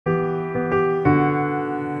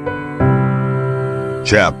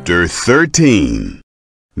Chapter 13.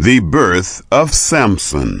 The Birth of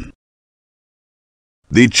Samson.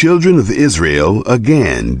 The children of Israel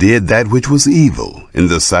again did that which was evil in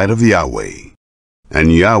the sight of Yahweh,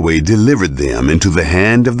 and Yahweh delivered them into the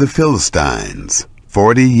hand of the Philistines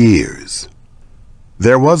 40 years.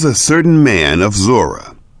 There was a certain man of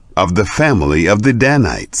Zorah, of the family of the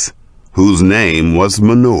Danites, whose name was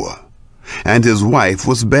Manoah, and his wife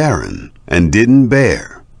was barren, and didn't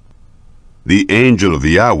bear. The angel of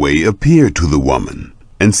Yahweh appeared to the woman,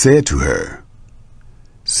 and said to her,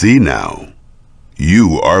 "See now,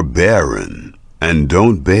 you are barren, and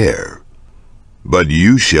don't bear, but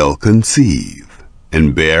you shall conceive,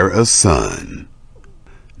 and bear a son.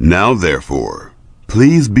 Now therefore,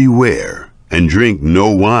 please beware, and drink no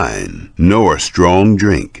wine, nor strong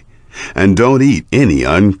drink, and don't eat any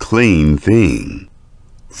unclean thing.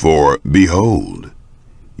 For, behold,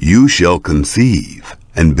 you shall conceive,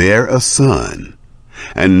 and bear a son,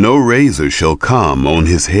 and no razor shall come on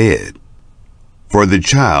his head. For the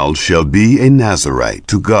child shall be a Nazarite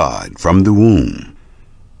to God from the womb,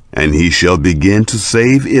 and he shall begin to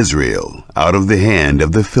save Israel out of the hand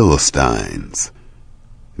of the Philistines."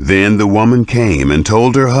 Then the woman came and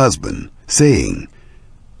told her husband, saying,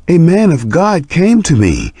 "A man of God came to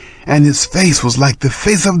me, and his face was like the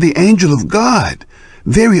face of the angel of God,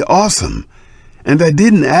 very awesome. And I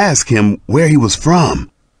didn't ask him where he was from,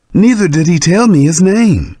 neither did he tell me his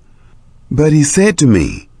name. But he said to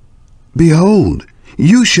me, 'Behold,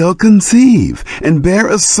 you shall conceive, and bear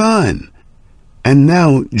a son. And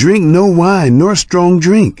now drink no wine nor strong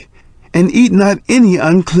drink, and eat not any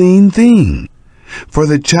unclean thing. For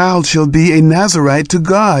the child shall be a Nazarite to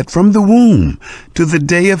God from the womb, to the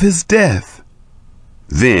day of his death.'"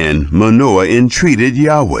 Then Manoah entreated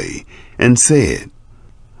Yahweh, and said,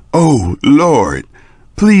 "O Lord,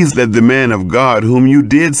 please let the man of God whom you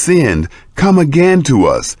did send come again to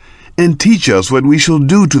us, and teach us what we shall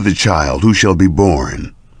do to the child who shall be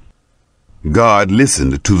born." God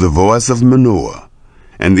listened to the voice of Manoah,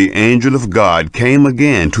 and the angel of God came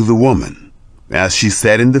again to the woman, as she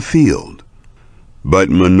sat in the field. But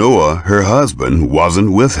Manoah, her husband,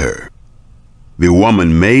 wasn't with her. The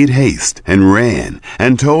woman made haste and ran,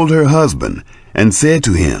 and told her husband, and said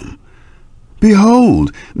to him,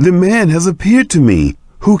 "Behold, the man has appeared to me,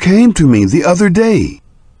 who came to me the other day."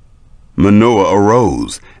 Manoah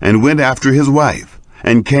arose, and went after his wife,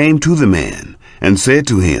 and came to the man, and said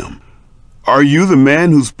to him, "Are you the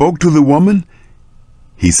man who spoke to the woman?"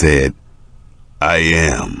 He said, "I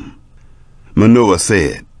am." Manoah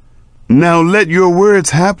said, "Now let your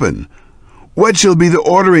words happen. What shall be the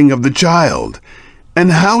ordering of the child,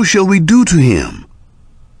 and how shall we do to him?"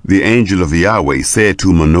 The angel of Yahweh said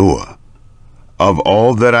to Manoah, "Of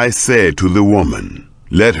all that I said to the woman,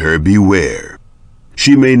 let her beware.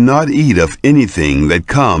 She may not eat of anything that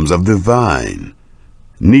comes of the vine,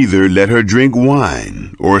 neither let her drink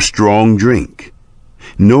wine or strong drink,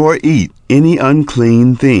 nor eat any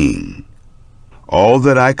unclean thing. All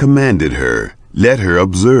that I commanded her, let her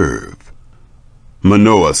observe."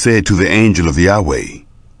 Manoah said to the angel of Yahweh,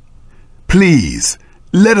 "Please,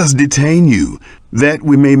 let us detain you, that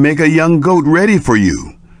we may make a young goat ready for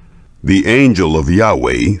you." The angel of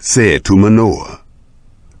Yahweh said to Manoah,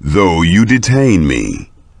 "Though you detain me,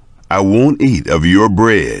 I won't eat of your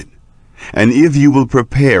bread, and if you will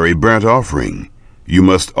prepare a burnt offering, you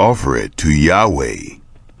must offer it to Yahweh."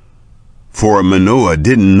 For Manoah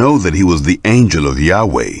didn't know that he was the angel of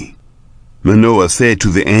Yahweh. Manoah said to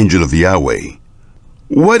the angel of Yahweh,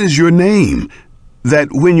 "What is your name,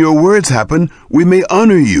 that when your words happen, we may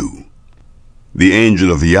honor you?" The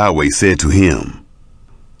angel of Yahweh said to him,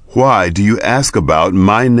 "Why do you ask about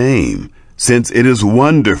my name, since it is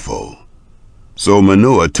wonderful?" So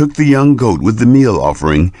Manoah took the young goat with the meal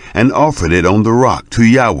offering, and offered it on the rock to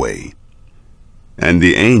Yahweh. And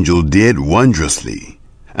the angel did wondrously,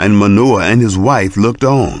 and Manoah and his wife looked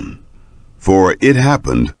on. For it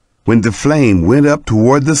happened, when the flame went up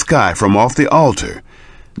toward the sky from off the altar,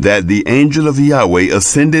 that the angel of Yahweh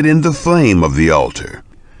ascended in the flame of the altar.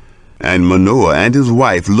 And Manoah and his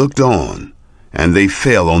wife looked on, and they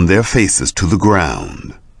fell on their faces to the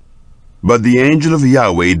ground. But the angel of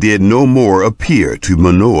Yahweh did no more appear to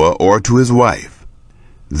Manoah or to his wife.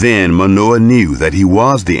 Then Manoah knew that he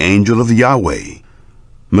was the angel of Yahweh.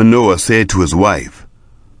 Manoah said to his wife,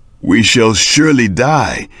 "We shall surely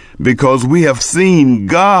die, because we have seen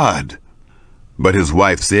God." But his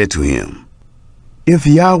wife said to him, "If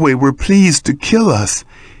Yahweh were pleased to kill us,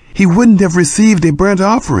 he wouldn't have received a burnt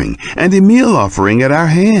offering and a meal offering at our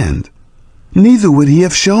hand. Neither would he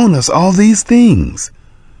have shown us all these things,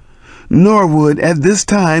 nor would at this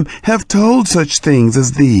time have told such things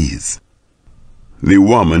as these." The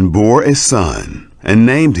woman bore a son, and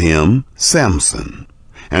named him Samson.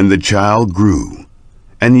 And the child grew,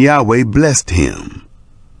 and Yahweh blessed him.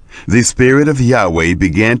 The Spirit of Yahweh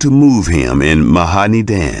began to move him in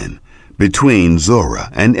Mahanidan, between Zorah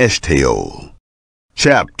and Eshtaol.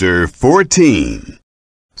 Chapter 14.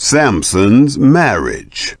 Samson's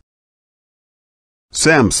Marriage.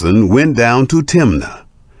 Samson went down to Timnah,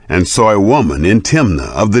 and saw a woman in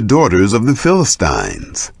Timnah of the daughters of the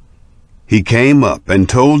Philistines. He came up and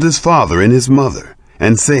told his father and his mother,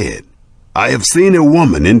 and said, I have seen a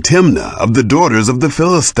woman in Timnah of the daughters of the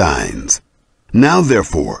Philistines. Now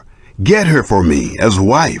therefore, get her for me as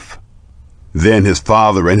wife. Then his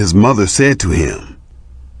father and his mother said to him,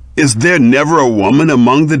 Is there never a woman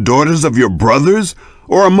among the daughters of your brothers,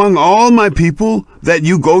 or among all my people, that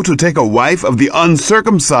you go to take a wife of the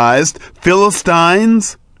uncircumcised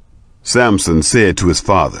Philistines? Samson said to his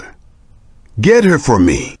father, Get her for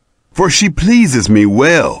me, for she pleases me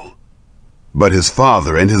well. But his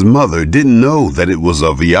father and his mother didn't know that it was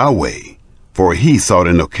of Yahweh, for he sought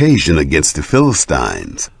an occasion against the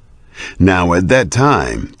Philistines. Now at that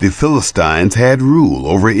time the Philistines had rule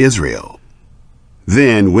over Israel.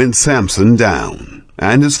 Then went Samson down,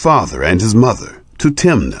 and his father and his mother, to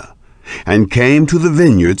Timnah, and came to the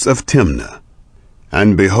vineyards of Timnah.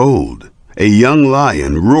 And behold, a young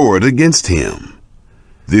lion roared against him.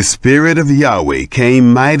 The Spirit of Yahweh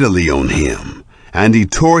came mightily on him, and he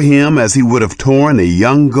tore him as he would have torn a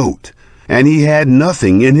young goat, and he had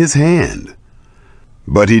nothing in his hand.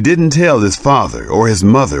 But he didn't tell his father or his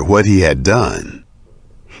mother what he had done.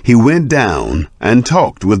 He went down and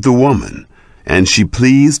talked with the woman, and she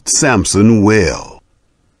pleased Samson well.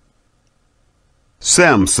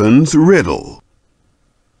 Samson's Riddle.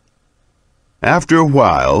 After a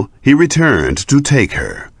while he returned to take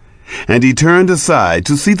her, and he turned aside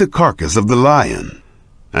to see the carcass of the lion.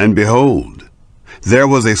 And behold, there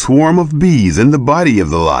was a swarm of bees in the body of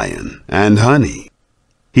the lion, and honey.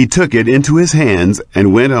 He took it into his hands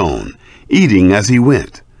and went on, eating as he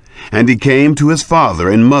went. And he came to his father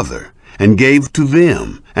and mother, and gave to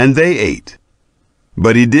them, and they ate.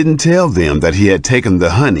 But he didn't tell them that he had taken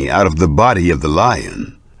the honey out of the body of the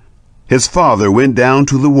lion. His father went down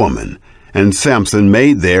to the woman, and Samson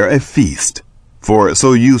made there a feast, for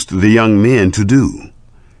so used the young men to do.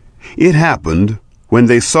 It happened, when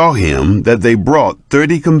they saw him, that they brought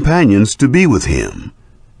 30 companions to be with him.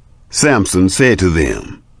 Samson said to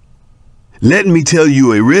them, Let me tell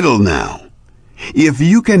you a riddle now. If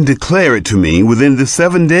you can declare it to me within the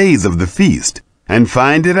 7 days of the feast, and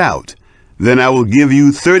find it out, then I will give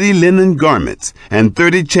you 30 linen garments and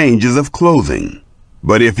 30 changes of clothing.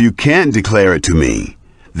 But if you can't declare it to me,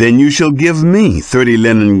 then you shall give me 30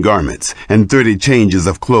 linen garments and 30 changes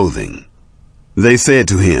of clothing. They said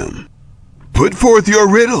to him, Put forth your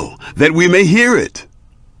riddle, that we may hear it.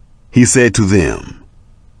 He said to them,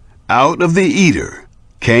 Out of the eater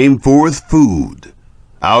came forth food,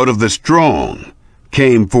 out of the strong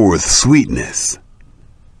came forth sweetness.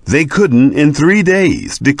 They couldn't in 3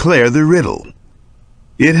 days declare the riddle.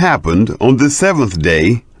 It happened on the 7th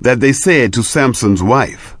day that they said to Samson's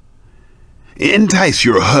wife, Entice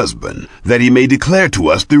your husband, that he may declare to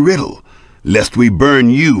us the riddle, lest we burn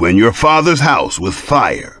you and your father's house with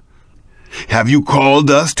fire. Have you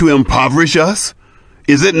called us to impoverish us?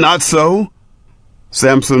 Is it not so?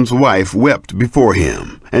 Samson's wife wept before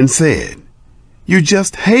him and said, You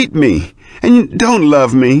just hate me, and you don't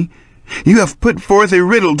love me. You have put forth a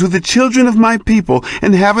riddle to the children of my people,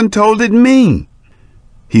 and haven't told it me.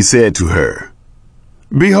 He said to her,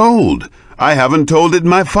 Behold, I haven't told it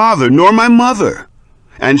my father nor my mother.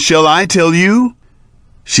 And shall I tell you?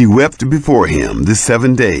 She wept before him the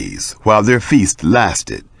 7 days, while their feast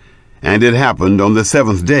lasted. And it happened on the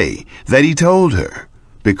 7th day that he told her,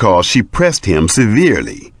 because she pressed him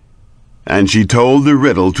severely. And she told the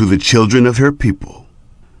riddle to the children of her people.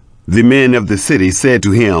 The men of the city said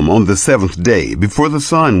to him on the 7th day before the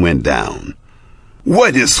sun went down,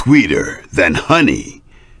 What is sweeter than honey?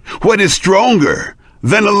 What is stronger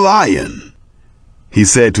than a lion? He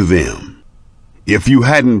said to them, If you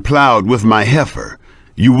hadn't plowed with my heifer,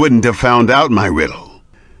 you wouldn't have found out my riddle.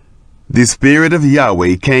 The Spirit of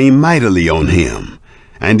Yahweh came mightily on him,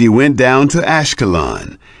 and he went down to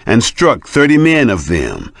Ashkelon, and struck 30 men of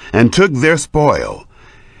them, and took their spoil,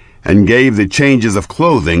 and gave the changes of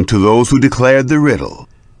clothing to those who declared the riddle.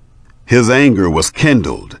 His anger was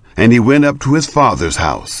kindled, and he went up to his father's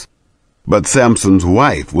house. But Samson's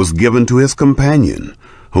wife was given to his companion,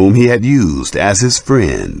 whom he had used as his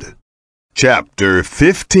friend. Chapter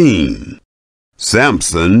 15.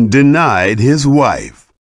 Samson denied his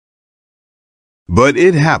wife. But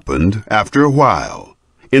it happened after a while,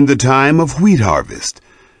 in the time of wheat harvest,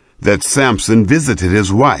 that Samson visited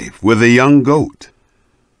his wife with a young goat.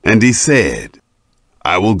 And he said,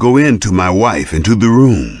 "I will go in to my wife into the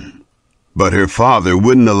room." But her father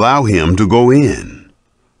wouldn't allow him to go in.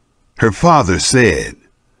 Her father said,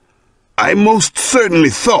 "I most certainly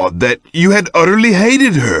thought that you had utterly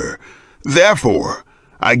hated her. Therefore,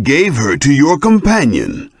 I gave her to your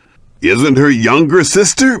companion. Isn't her younger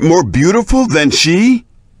sister more beautiful than she?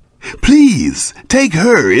 Please take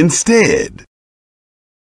her instead."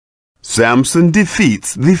 Samson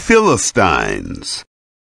defeats the Philistines.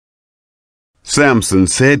 Samson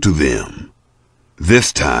said to them,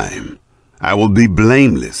 "This time I will be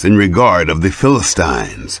blameless in regard of the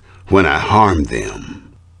Philistines when I harm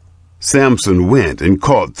them." Samson went and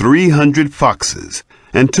caught 300 foxes,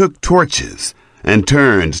 and took torches, and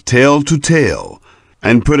turned tail to tail,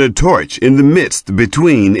 and put a torch in the midst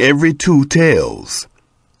between every 2 tails.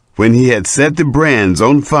 When he had set the brands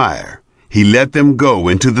on fire, he let them go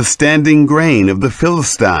into the standing grain of the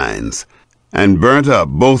Philistines, and burnt up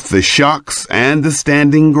both the shocks and the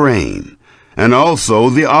standing grain, and also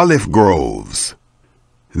the olive groves.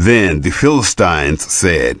 Then the Philistines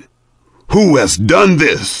said, "Who has done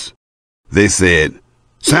this?" They said,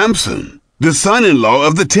 "Samson, the son-in-law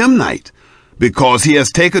of the Timnite, because he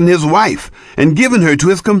has taken his wife and given her to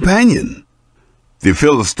his companion." The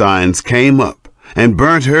Philistines came up and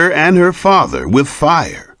burnt her and her father with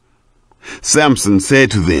fire. Samson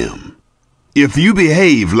said to them, "If you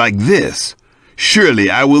behave like this, surely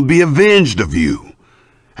I will be avenged of you,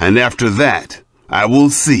 and after that I will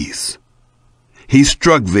cease." He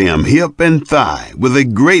struck them hip and thigh with a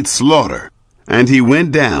great slaughter, and he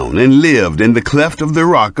went down and lived in the cleft of the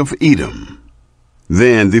rock of Edom.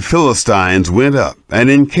 Then the Philistines went up and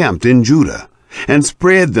encamped in Judah, and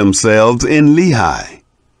spread themselves in Lehi.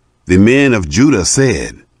 The men of Judah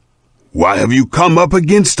said, "Why have you come up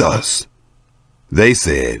against us?" They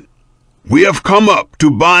said, "We have come up to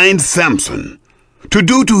bind Samson, to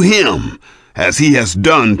do to him as he has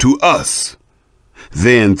done to us."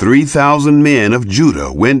 Then 3,000 men of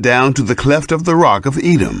Judah went down to the cleft of the rock of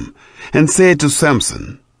Edom, and said to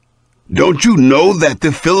Samson, "Don't you know that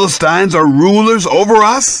the Philistines are rulers over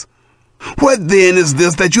us? What then is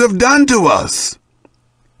this that you have done to us?"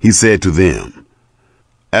 He said to them,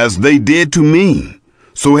 "As they did to me,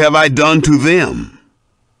 so have I done to them."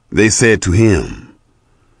 They said to him,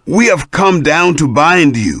 "We have come down to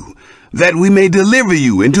bind you, that we may deliver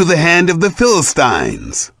you into the hand of the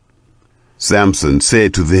Philistines." Samson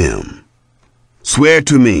said to them, "Swear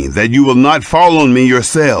to me that you will not fall on me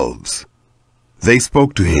yourselves." They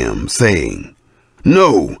spoke to him, saying,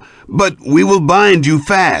 "No, but we will bind you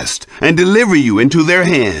fast and deliver you into their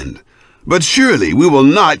hand. But surely we will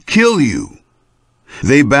not kill you."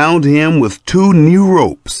 They bound him with 2 new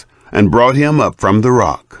ropes and brought him up from the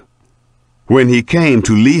rock. When he came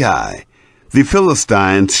to Lehi, the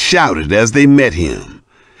Philistines shouted as they met him,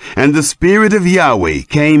 and the Spirit of Yahweh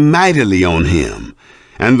came mightily on him,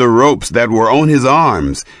 and the ropes that were on his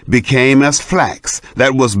arms became as flax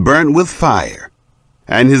that was burnt with fire,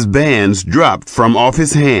 and his bands dropped from off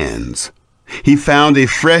his hands. He found a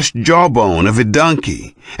fresh jawbone of a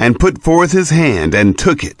donkey, and put forth his hand and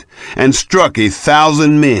took it, and struck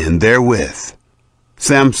 1,000 men therewith.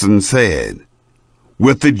 Samson said,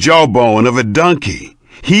 "With the jawbone of a donkey,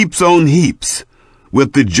 heaps on heaps,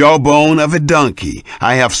 with the jawbone of a donkey,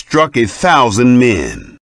 I have struck 1,000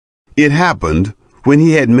 men." It happened, when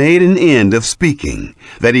he had made an end of speaking,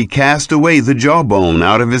 that he cast away the jawbone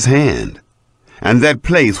out of his hand, and that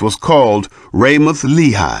place was called Ramoth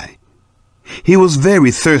Lehi. He was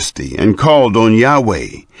very thirsty, and called on Yahweh,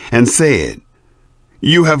 and said,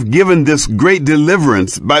 "You have given this great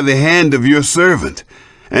deliverance by the hand of your servant,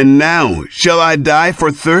 and now shall I die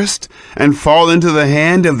for thirst, and fall into the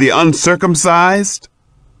hand of the uncircumcised?"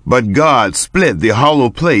 But God split the hollow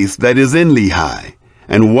place that is in Lehi,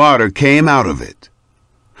 and water came out of it.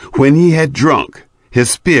 When he had drunk, his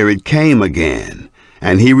spirit came again,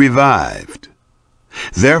 and he revived.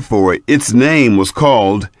 Therefore its name was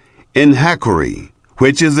called En-Hakkore,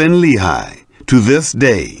 which is in Lehi, to this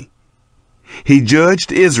day. He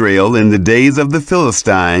judged Israel in the days of the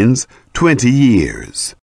Philistines 20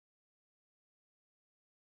 years.